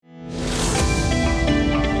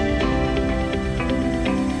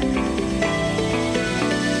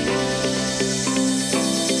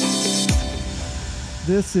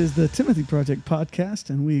This is the Timothy Project podcast,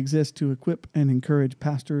 and we exist to equip and encourage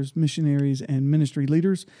pastors, missionaries, and ministry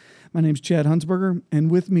leaders. My name's Chad Hunsberger,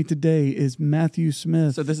 and with me today is Matthew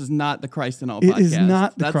Smith. So this is not the Christ in All podcast. It is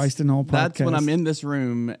not the Christ in All podcast. That's when I'm in this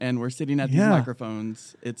room and we're sitting at these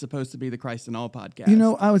microphones. It's supposed to be the Christ in All podcast. You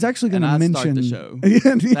know, I was actually going to mention the show.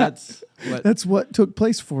 That's what took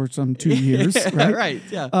place for some 2 years, right? Right.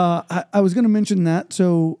 Yeah. I was going to mention that.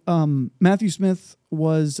 So Matthew Smith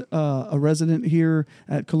was a resident here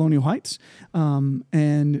at Colonial Heights,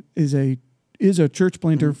 and is a church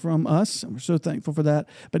planter from us, and we're so thankful for that.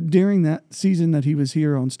 But during that season that he was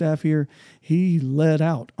here on staff here, he led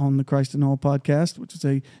out on the Christ in All podcast, which is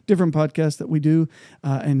a different podcast that we do,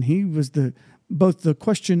 and he was both the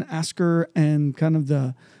question asker and kind of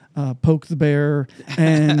the poke the bear,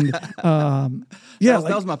 and that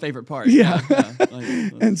was my favorite part. Yeah.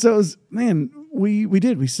 And so it was,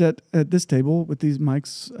 we sat at this table with these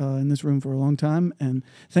mics in this room for a long time, and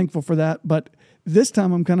thankful for that. But this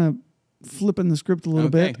time I'm kind of flipping the script a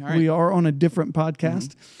little bit. Right. We are on a different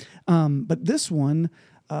podcast, but this one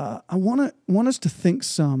I want us to think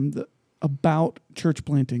some about church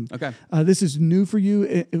planting. Okay. This is new for you.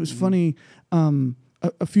 It was funny.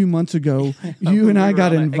 A few months ago, you and I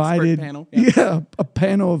got invited. Panel. A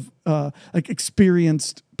panel of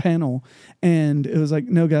experienced panel, and it was like,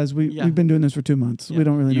 no, guys, we've been doing this for 2 months. We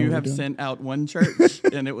don't really know. You what have we're doing. sent out one church,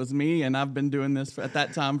 and it was me, and I've been doing this at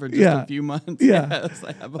that time for just a few months. Yeah,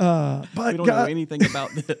 but we don't know anything about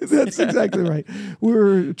this. That's exactly right.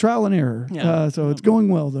 We're trial and error. So it's going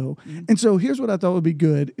well though. And so here's what I thought would be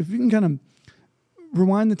good if you can kind of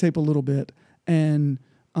rewind the tape a little bit and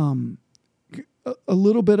a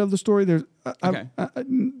little bit of the story. There's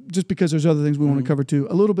just because there's other things we want to cover too.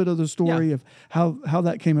 A little bit of the story of how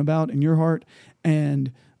that came about in your heart,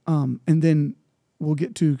 and then we'll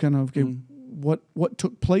get to kind of what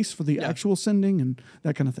took place for the actual sending and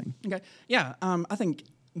that kind of thing. Okay. Yeah. I think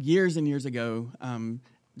years and years ago,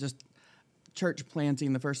 just church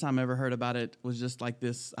planting. The first time I ever heard about it was just like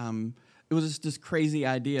this. It was just this crazy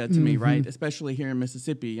idea to me, right? Especially here in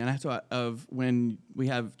Mississippi, and that's what of when we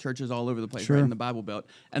have churches all over the place, right in the Bible Belt.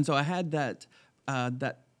 And so I had that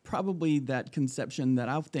conception that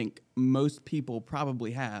I think most people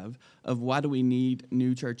probably have of why do we need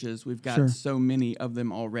new churches? We've got so many of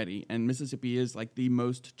them already, and Mississippi is like the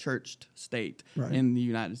most churched state in the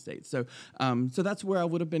United States. So, so that's where I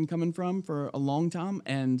would have been coming from for a long time,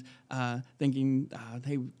 and thinking,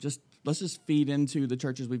 hey, let's just feed into the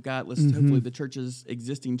churches we've got. Hopefully the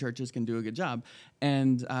existing churches can do a good job.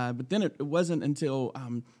 And but then it wasn't until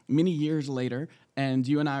many years later, and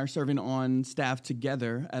you and I are serving on staff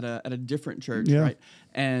together at a different church, right?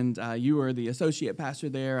 And you were the associate pastor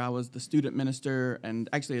there. I was the student minister, and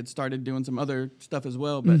actually had started doing some other stuff as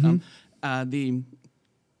well. But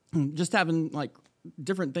just having like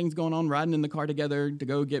different things going on, riding in the car together to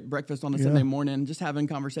go get breakfast on a Sunday morning, just having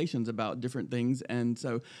conversations about different things. And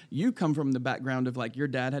so you come from the background of like your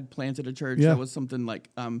dad had planted a church. That was something like,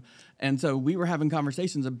 and so we were having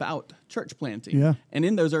conversations about church planting. Yeah. And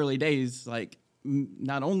in those early days, like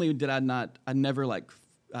not only did I never like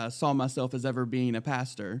saw myself as ever being a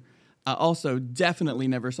pastor, I also definitely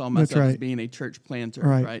never saw myself as being a church planter,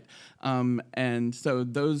 right? And so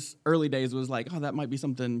those early days was like, oh, that might be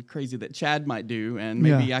something crazy that Chad might do, and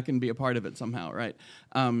maybe I can be a part of it somehow, right?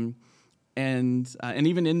 And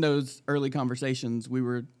even in those early conversations, we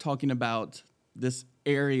were talking about this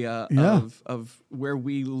area of where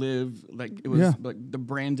we live, like it was like the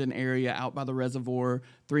Brandon area out by the reservoir,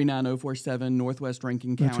 39047 Northwest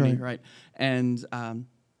Rankin County, right? And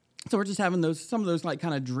so we're just having some of those like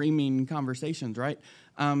kind of dreaming conversations, right?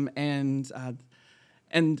 And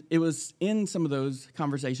it was in some of those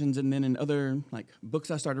conversations, and then in other like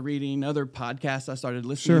books I started reading, other podcasts I started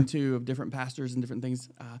listening to of different pastors and different things.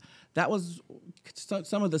 That was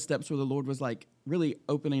some of the steps where the Lord was like really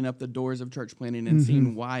opening up the doors of church planting and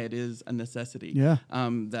seeing why it is a necessity. Yeah.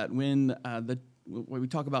 That when we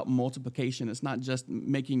talk about multiplication, it's not just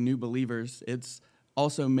making new believers; it's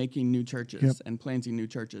also making new churches and planting new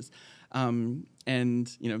churches. And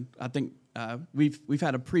I think we've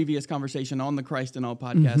had a previous conversation on the Christ in All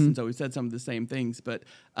podcast, and so we said some of the same things. But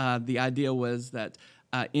the idea was that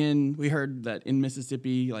we heard that in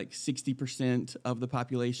Mississippi, like 60% of the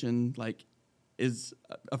population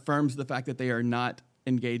affirms the fact that they are not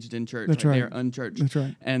engaged in church. That's right. They are unchurched. That's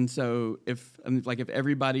right. And so if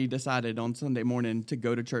everybody decided on Sunday morning to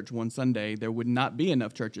go to church one Sunday, there would not be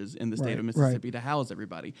enough churches in the state of Mississippi to house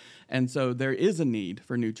everybody. And so there is a need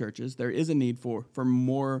for new churches. There is a need for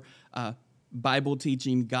more Bible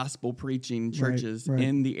teaching, gospel preaching churches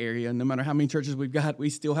in the area. No matter how many churches we've got, we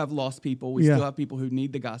still have lost people. We still have people who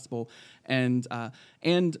need the gospel, and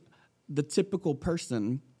the typical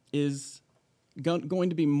person is going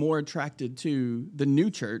to be more attracted to the new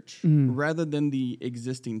church rather than the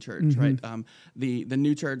existing church, right? The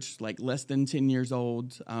new church, like less than 10 years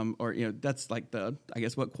old, or that's like I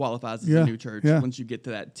guess what qualifies as a new church. Once you get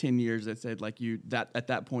to that 10 years, it said like at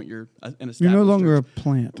that point you're an established. You're no longer church. a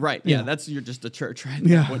plant, right? Yeah, you're just a church, right? At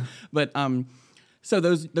that point. But so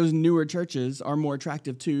those newer churches are more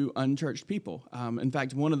attractive to unchurched people. In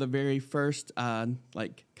fact, one of the very first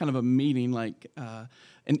like kind of a meeting, like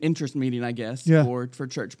an interest meeting, I guess, for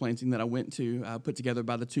church planting that I went to, put together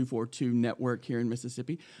by the 242 Network here in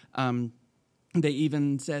Mississippi. They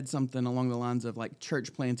even said something along the lines of like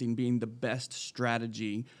church planting being the best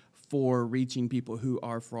strategy for reaching people who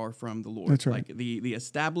are far from the Lord. That's right. Like the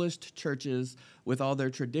established churches with all their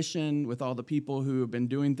tradition, with all the people who have been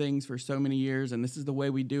doing things for so many years, and this is the way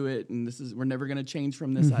we do it, and we're never going to change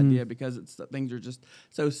from this idea because things are just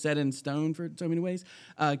so set in stone for so many ways,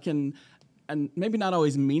 and maybe not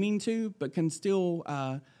always meaning to, but can still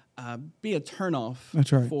be a turnoff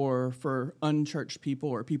for unchurched people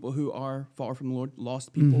or people who are far from the Lord,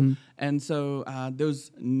 lost people. And so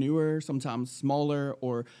those newer, sometimes smaller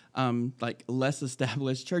or like less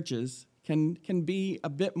established churches can be a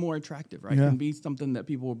bit more attractive, right? Can be something that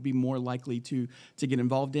people will be more likely to get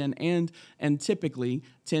involved in, and typically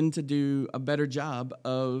tend to do a better job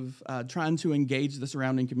of trying to engage the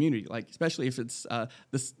surrounding community, like especially if it's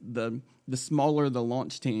the smaller the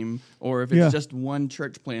launch team, or if it's just one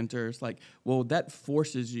church planter. It's like, well, that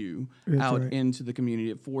forces you out into the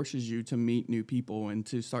community. It forces you to meet new people and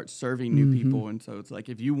to start serving new people. And so it's like,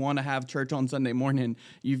 if you want to have church on Sunday morning,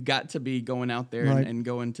 you've got to be going out there and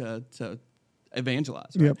going to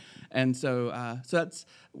evangelize, right? And so that's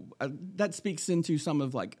that speaks into some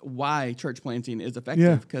of like why church planting is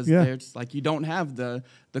effective, because there's like you don't have the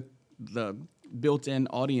built-in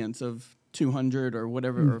audience of 200 or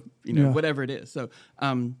whatever, or whatever it is. So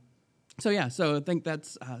so I think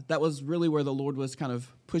that was really where the Lord was kind of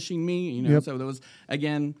pushing me. So there was,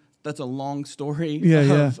 again, that's a long story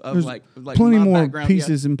of like plenty my more background,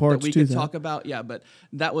 pieces and parts that we to could that. talk about. But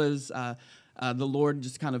that was the Lord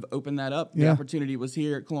just kind of opened that up. The opportunity was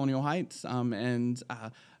here at Colonial Heights, and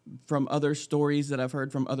from other stories that I've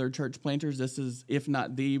heard from other church planters, this is, if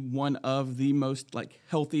not the one of the most like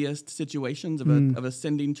healthiest situations of a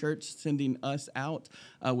sending church, sending us out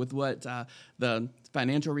with what the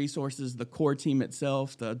financial resources, the core team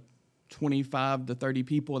itself, the 25 to 30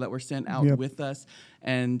 people that were sent out with us,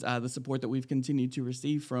 and the support that we've continued to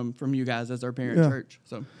receive from you guys as our parent church.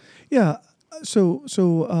 So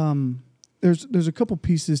there's a couple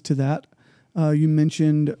pieces to that. You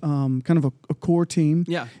mentioned kind of a core team.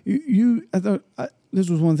 Yeah. I thought this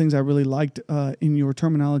was one of the things I really liked in your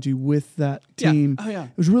terminology with that team. Yeah. Oh, yeah.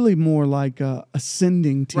 It was really more like a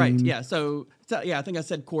ascending team. Right. Yeah. So I think I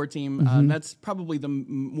said core team. That's probably the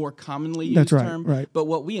more commonly used term. Right. But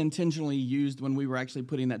what we intentionally used when we were actually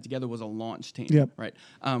putting that together was a launch team. Right.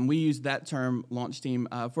 We used that term, launch team,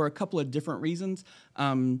 for a couple of different reasons.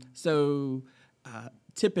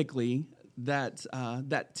 Typically,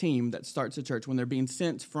 that team that starts a church, when they're being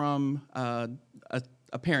sent from a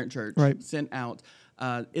parent church, sent out,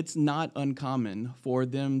 it's not uncommon for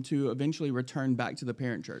them to eventually return back to the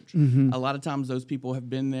parent church. A lot of times those people have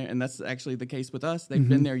been there, and that's actually the case with us. They've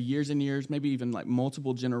been there years and years, maybe even like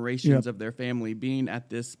multiple generations of their family being at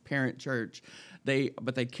this parent church.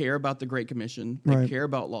 But they care about the Great Commission. They care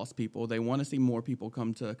about lost people. They want to see more people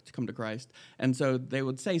come to Christ. And so they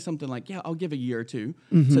would say something like, "Yeah, I'll give a year or two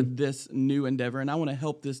to this new endeavor, and I want to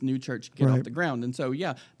help this new church get off the ground." And so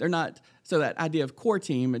they're not. So that idea of core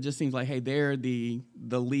team, it just seems like, hey, they're the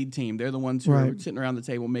lead team. They're the ones who are sitting around the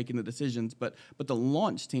table making the decisions. But the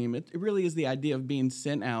launch team, it really is the idea of being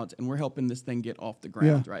sent out, and we're helping this thing get off the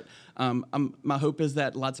ground, right? My hope is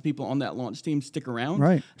that lots of people on that launch team stick around.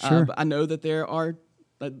 Right, sure. But I know that there are,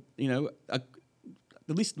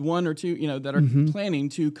 at least one or two, that are planning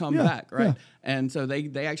to come back, right? Yeah. And so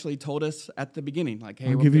they actually told us at the beginning, like,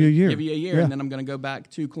 hey, we'll give you a year, and then I'm going to go back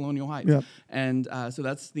to Colonial Heights. Yeah. And so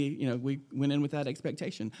that's we went in with that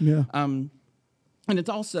expectation. Yeah. And it's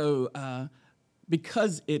also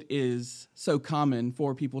because it is so common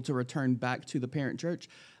for people to return back to the parent church,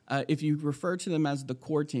 if you refer to them as the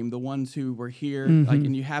core team, the ones who were here, Mm-hmm. like,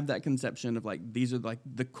 and you have that conception of like these are like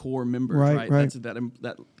the core members, right? That's that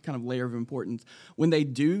kind of layer of importance. When they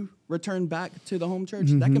do return back to the home church,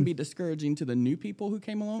 that can be discouraging to the new people who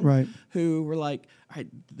came along, who were like, all right,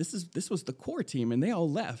 this was the core team, and they all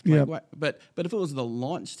left. Like, but if it was the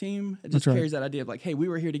launch team, it just carries that idea of like, hey, we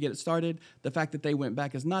were here to get it started. The fact that they went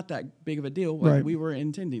back is not that big of a deal. Like we were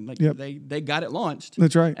intending. Like they got it launched.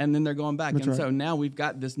 That's right. And then they're going back. And so now we've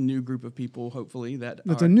got this new group of people, hopefully,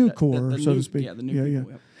 that's a new core, so to speak. Yeah, the new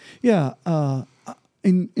people. Yeah.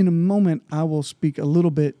 In a moment, I will speak a little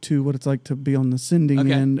bit to what it's like to be on the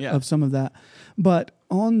sending end of some of that, but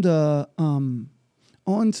on the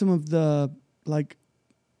on some of the like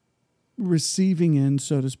receiving end,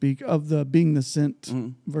 so to speak, of the being the sent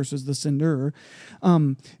versus the sender,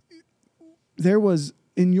 there was,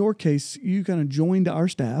 in your case, you kind of joined our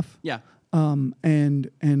staff,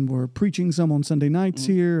 and were preaching some on Sunday nights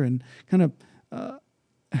here, and kind of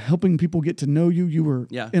helping people get to know you. You were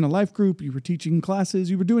in a life group, you were teaching classes,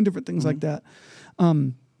 you were doing different things like that.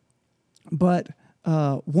 But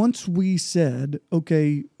once we said,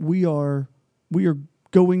 okay, we are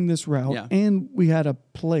going this route, and we had a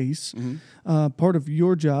place, part of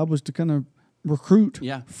your job was to kind of recruit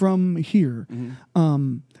from here.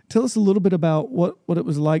 Tell us a little bit about what it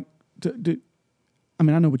was like to I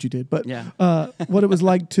mean, I know what you did, but what it was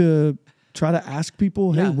like to try to ask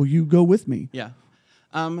people, hey, will you go with me?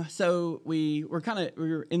 So we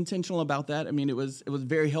were intentional about that. I mean, it was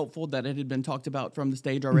very helpful that it had been talked about from the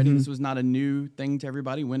stage already. This was not a new thing to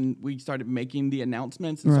everybody. When we started making the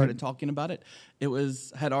announcements and started talking about it,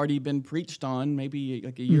 had already been preached on maybe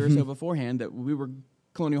like a year or so beforehand that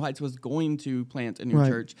Colonial Heights was going to plant a new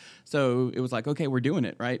church. So it was like, okay, we're doing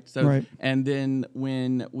it, right? So and then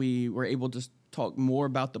when we were able to talk more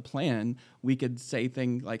about the plan, we could say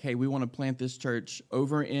things like, hey, we want to plant this church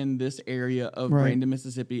over in this area of Brandon,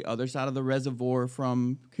 Mississippi, other side of the reservoir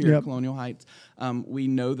from here at Colonial Heights. We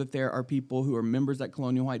know that there are people who are members at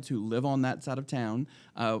Colonial Heights who live on that side of town.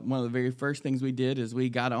 One of the very first things we did is we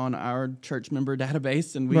got on our church member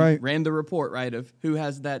database and we ran the report, of who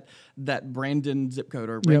has that Brandon zip code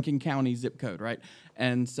or Rankin County zip code, right?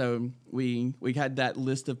 And so we had that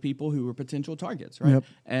list of people who were potential targets, right?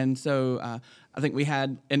 And so I think we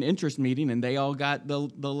had an interest meeting, and they all got the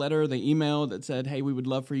letter, the email that said, hey, we would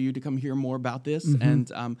love for you to come hear more about this. And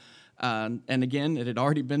again, it had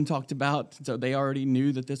already been talked about, so they already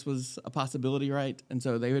knew that this was a possibility, right? And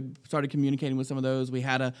so they had started communicating with some of those. We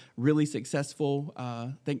had a really successful,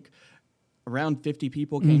 I think, around 50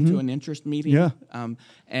 people came to an interest meeting.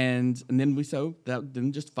 And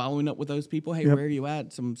then just following up with those people, hey, where are you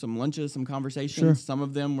at? Some lunches, some conversations. Some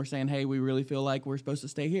of them were saying, hey, we really feel like we're supposed to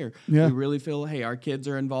stay here. We really feel, hey, our kids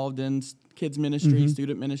are involved in kids ministry,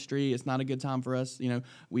 student ministry. It's not a good time for us.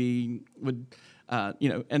 We would...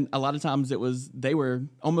 and a lot of times they were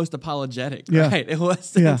almost apologetic, right? It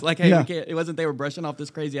was like, hey, we can't, it wasn't they were brushing off this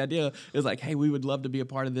crazy idea. It was like, hey, we would love to be a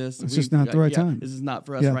part of this. It's just not the right time. This is not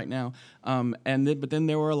for us right now. But then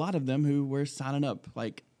there were a lot of them who were signing up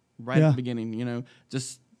like right at the beginning,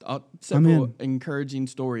 just several encouraging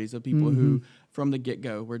stories of people who from the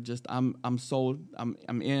get-go were just, I'm sold,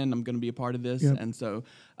 I'm in, I'm going to be a part of this. And so,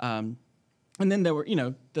 and then there were,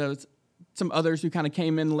 those, some others who kind of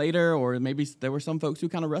came in later, or maybe there were some folks who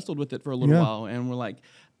kind of wrestled with it for a little while and were like,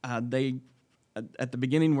 they at the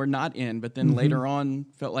beginning were not in, but then later on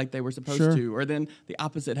felt like they were supposed to. Or then the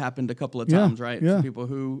opposite happened a couple of times, right? So people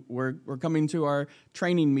who were coming to our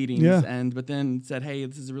training meetings but then said, hey,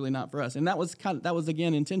 this is really not for us. And that was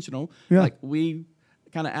again intentional. Like we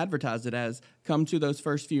kind of advertised it as come to those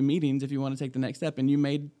first few meetings if you want to take the next step, and you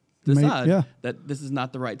decide that this is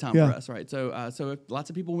not the right time for us, right? So lots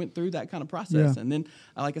of people went through that kind of process. And then,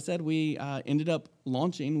 like I said, we ended up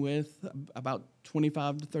launching with about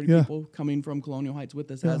 25 to 30 people coming from Colonial Heights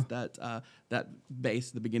with us as that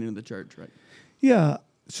base, the beginning of the church, right? Yeah.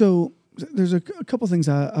 So there's a couple things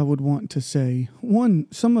I would want to say. One,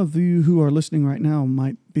 some of you who are listening right now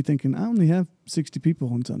might be thinking, I only have 60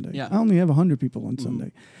 people on Sunday. I only have 100 people on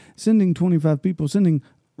Sunday. Sending 25 people, sending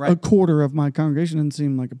a quarter of my congregation doesn't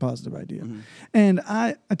seem like a positive idea. And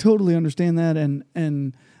I totally understand that.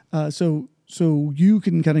 And so you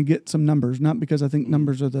can kind of get some numbers, not because I think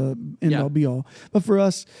numbers are the end all be all. But for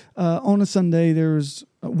us, on a Sunday,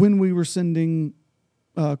 when we were sending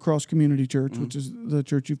Cross Community Church, which is the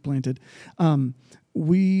church you've planted,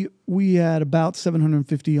 we had about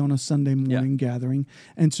 750 on a Sunday morning gathering.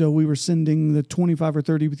 And so we were sending the 25 or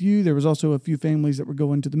 30 with you. There was also a few families that were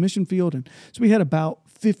going to the mission field. And so we had about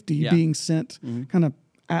 50 being sent kind of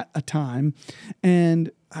at a time.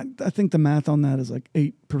 And I think the math on that is like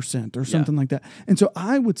 8% or something like that. And so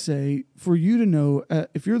I would say for you to know,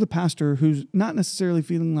 if you're the pastor who's not necessarily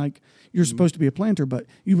feeling like you're supposed to be a planter, but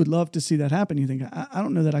you would love to see that happen, you think, I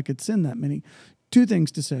don't know that I could send that many. Two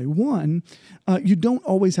things to say. One, you don't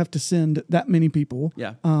always have to send that many people.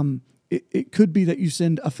 Yeah. It could be that you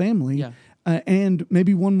send a family and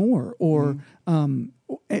maybe one more. Or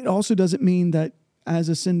it also doesn't mean that as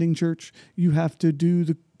a sending church, you have to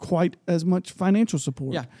do quite as much financial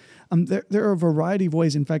support. Yeah. There are a variety of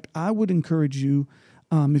ways. In fact, I would encourage you,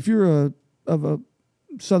 if you're of a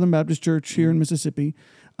Southern Baptist church here in Mississippi,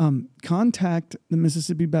 contact the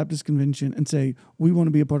Mississippi Baptist Convention and say, we want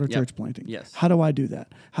to be a part of church planting. Yes. How do I do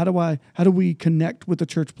that? How do we connect with a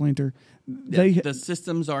church planter? The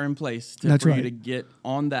systems are in place for right. you to get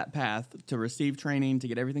on that path, to receive training, to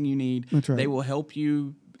get everything you need. That's right. They will help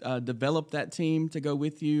you develop that team to go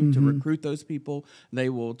with you, to recruit those people. They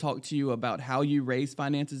will talk to you about how you raise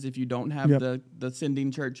finances if you don't have the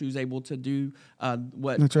sending church who's able to do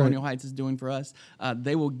what Colonial Heights is doing for us.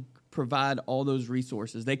 They will provide all those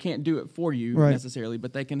resources. They can't do it for you necessarily,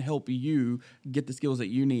 but they can help you get the skills that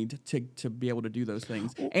you need to be able to do those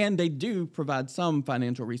things. And they do provide some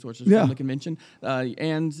financial resources from the convention,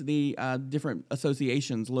 and the different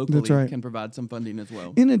associations locally can provide some funding as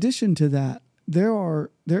well. In addition to that, there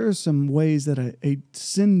are some ways that a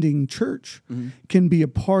sending church can be a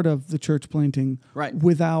part of the church planting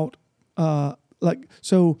without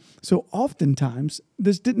so oftentimes,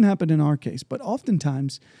 this didn't happen in our case, but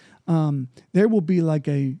oftentimes there will be like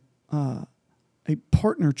a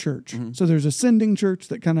partner church. So there's a sending church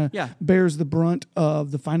that kind of bears the brunt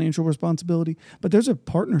of the financial responsibility, but there's a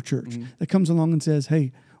partner church that comes along and says,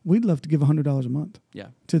 hey, we'd love to give $100 a month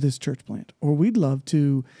to this church plant, or we'd love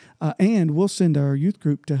to, and we'll send our youth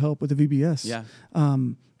group to help with the VBS,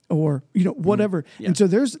 or whatever. And so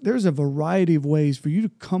there's a variety of ways for you to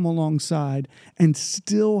come alongside and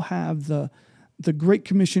still have the Great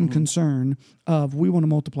Commission concern of we want to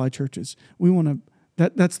multiply churches. We want to.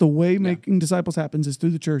 That's the way making disciples happens, is through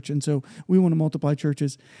the church. And so we want to multiply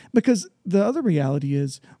churches, because the other reality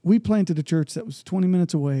is we planted a church that was 20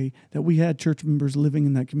 minutes away, that we had church members living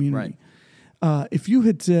in that community. If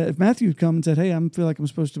Matthew had come and said, hey, I feel like I'm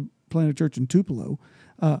supposed to plant a church in Tupelo,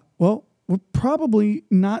 well, we're probably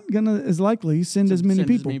not going to as likely send as many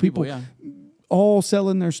people. People all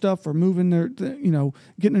selling their stuff or moving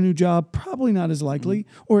getting a new job, probably not as likely.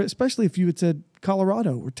 Or especially if you had said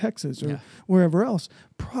Colorado or Texas or wherever else,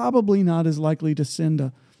 probably not as likely to send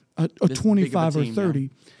a 25 or 30.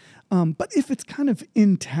 But if it's kind of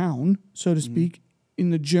in town, so to speak,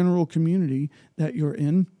 in the general community that you're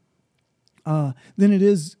in, then it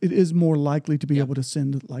is more likely to be able to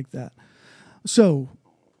send like that. So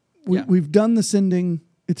we've done the sending.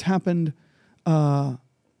 It's happened. Tell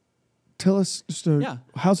us,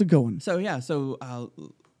 how's it going? So we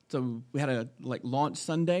had a launch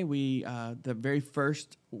Sunday. We the very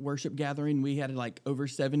first worship gathering, we had over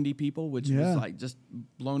 70 people, which was just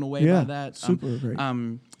blown away by that. Super great.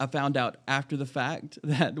 I found out after the fact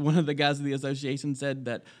that one of the guys of the association said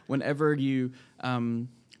that whatever your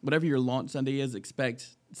launch Sunday is, expect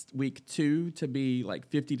week 2 to be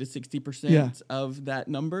 50 to 60% of that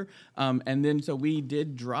number, and then so we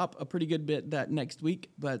did drop a pretty good bit that next week,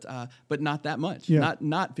 but not that much,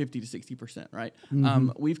 not 50 to 60%, right?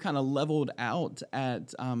 We've kind of leveled out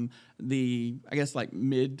at the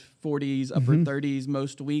mid 40s, upper 30s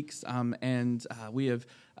most weeks, and we have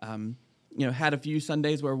had a few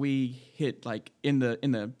Sundays where we hit in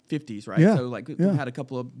the 50s, right? So we had a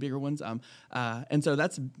couple of bigger ones, and so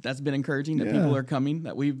that's been encouraging that people are coming.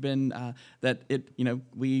 That we've been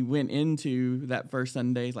we went into that first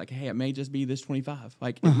Sunday hey, it may just be this 25,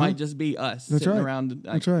 it might just be us sitting around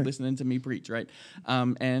listening to me preach, right?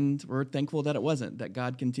 And we're thankful that it wasn't. That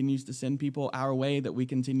God continues to send people our way. That we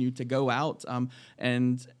continue to go out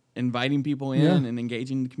and inviting people in and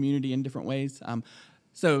engaging the community in different ways.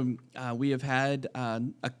 So we have had a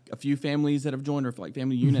few families that have joined, or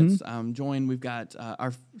family units join. We've got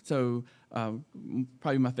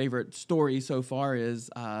probably my favorite story so far is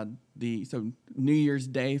New Year's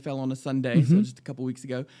Day fell on a Sunday, so just a couple weeks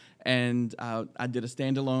ago, and I did a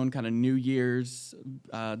standalone kind of New Year's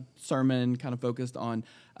sermon, kind of focused on.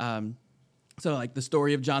 The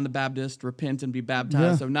story of John the Baptist, repent and be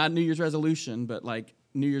baptized. So not New Year's resolution, but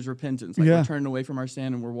New Year's repentance, we're turning away from our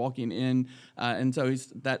sin and we're walking in, and so it's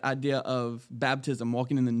that idea of baptism,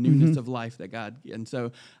 walking in the newness of life that God. And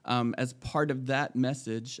so, as part of that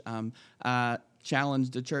message, I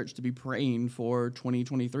challenged the church to be praying for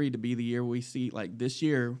 2023 to be the year we see this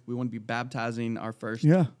year we want to be baptizing our first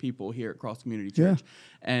people here at Cross Community Church,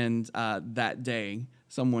 and that day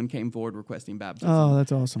someone came forward requesting baptism. Oh,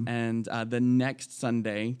 that's awesome. And the next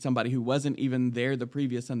Sunday, somebody who wasn't even there the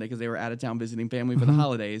previous Sunday because they were out of town visiting family for the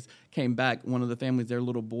holidays came back. One of the families, their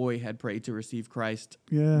little boy had prayed to receive Christ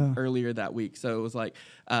earlier that week. So it was like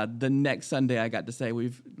the next Sunday I got to say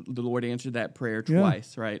the Lord answered that prayer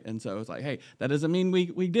twice, right? And so it was like, hey, that doesn't mean we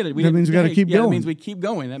did it. That means we got to keep going. That means we keep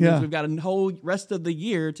going. That means we've got a whole rest of the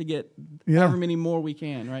year to get however many more we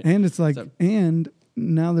can, right? And it's like, and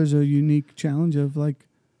now there's a unique challenge of like,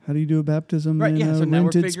 how do you do a baptism in a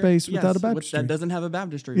rented space without a baptistry? That doesn't have a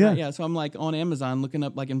baptistry, right? Yeah, so I'm like on Amazon looking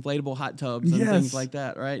up like inflatable hot tubs and things like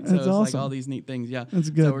that, right? So That's it's awesome. like all these neat things, That's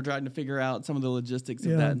good. So we're trying to figure out some of the logistics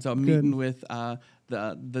of that. And so I'm meeting with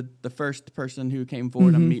the first person who came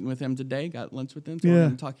forward. I'm meeting with him today. Got lunch with him, so we're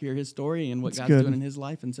going to hear his story and what God's doing in his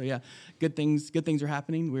life. And so good things are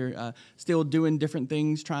happening. We're still doing different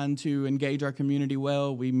things, trying to engage our community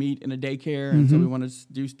well. We meet in a daycare, and so we want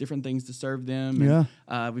to do different things to serve them.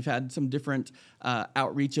 And, we've had some different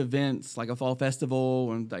outreach events, like a fall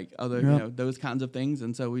festival and like other those kinds of things.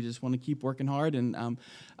 And so we just want to keep working hard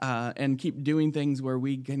and keep doing things where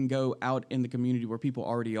we can go out in the community where people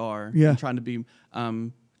already are. And trying to be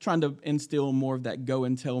trying to instill more of that go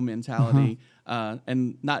and tell mentality,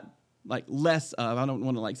 and not like less of. I don't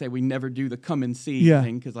want to like say we never do the come and see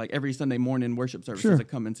thing, because like every Sunday morning worship service is a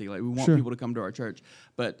come and see. Like we want people to come to our church,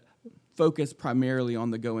 but focus primarily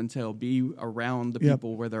on the go and tell. Be around the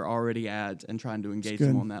people where they're already at and trying to engage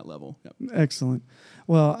them on that level. Excellent.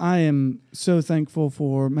 Well, I am so thankful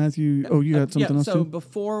for Matthew. Oh, you had something else so too?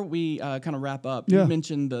 before we kind of wrap up, you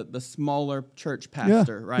mentioned the smaller church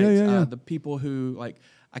pastor, right? The people who like,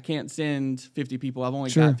 I can't send 50 people. I've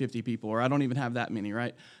only got 50 people, or I don't even have that many,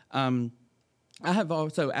 right? I have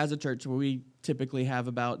also, as a church where we typically have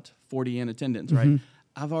about 40 in attendance, right?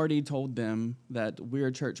 I've already told them that we're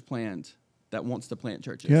a church plant that wants to plant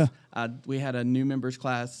churches. We had a new members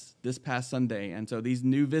class this past Sunday, and so these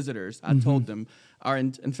new visitors, I told them,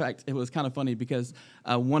 in fact, it was kind of funny because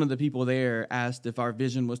one of the people there asked if our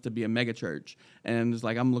vision was to be a mega church, and it's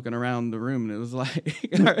like I'm looking around the room, and it was like,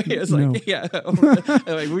 like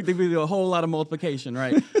we think we do a whole lot of multiplication,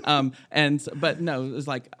 right? But no, it's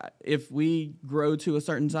like if we grow to a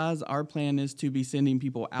certain size, our plan is to be sending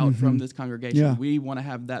people out from this congregation. We want to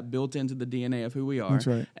have that built into the DNA of who we are. That's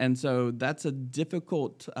right. And so that's a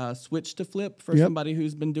difficult switch to flip for somebody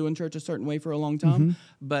who's been doing church a certain way for a long time.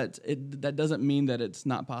 But that doesn't mean that it's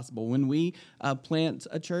not possible. When we plant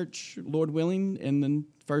a church, Lord willing, in the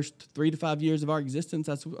first 3 to 5 years of our existence,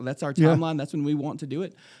 that's our timeline. That's when we want to do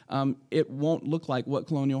it. It won't look like what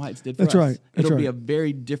Colonial Heights did for us. Right. It'll be a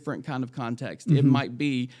very different kind of context. It might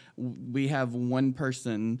be we have one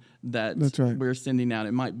person that we're sending out.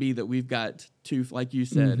 It might be that we've got two, like you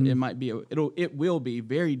said. It might be it will be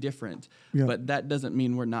very different. But that doesn't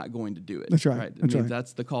mean we're not going to do it. That's right.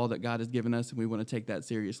 That's the call that God has given us, and we want to take that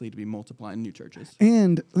seriously to be multiplying new churches.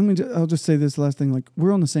 And I'll just say this last thing: like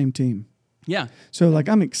we're on the same team. Yeah. So like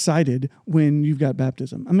I'm excited when you've got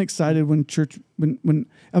baptism. I'm excited when church when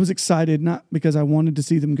I was excited, not because I wanted to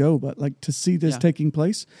see them go, but like to see this taking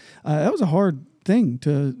place. That was a hard thing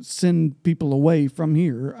to send people away from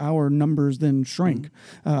here. Our numbers then shrank.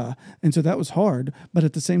 And so that was hard. But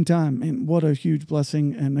at the same time, and what a huge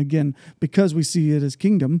blessing. And again, because we see it as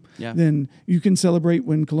kingdom, then you can celebrate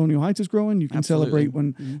when Colonial Heights is growing. You can celebrate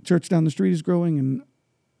when church down the street is growing,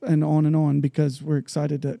 and on, because we're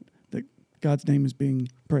excited that God's name is being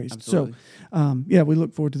praised. Absolutely. So, we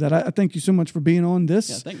look forward to that. I thank you so much for being on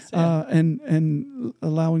this. Thanks. And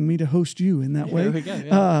allowing me to host you in that way. There we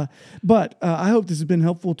go, But I hope this has been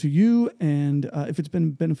helpful to you, and if it's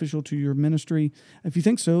been beneficial to your ministry. If you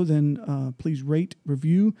think so, then please rate,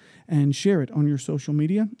 review, and share it on your social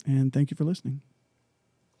media. And thank you for listening.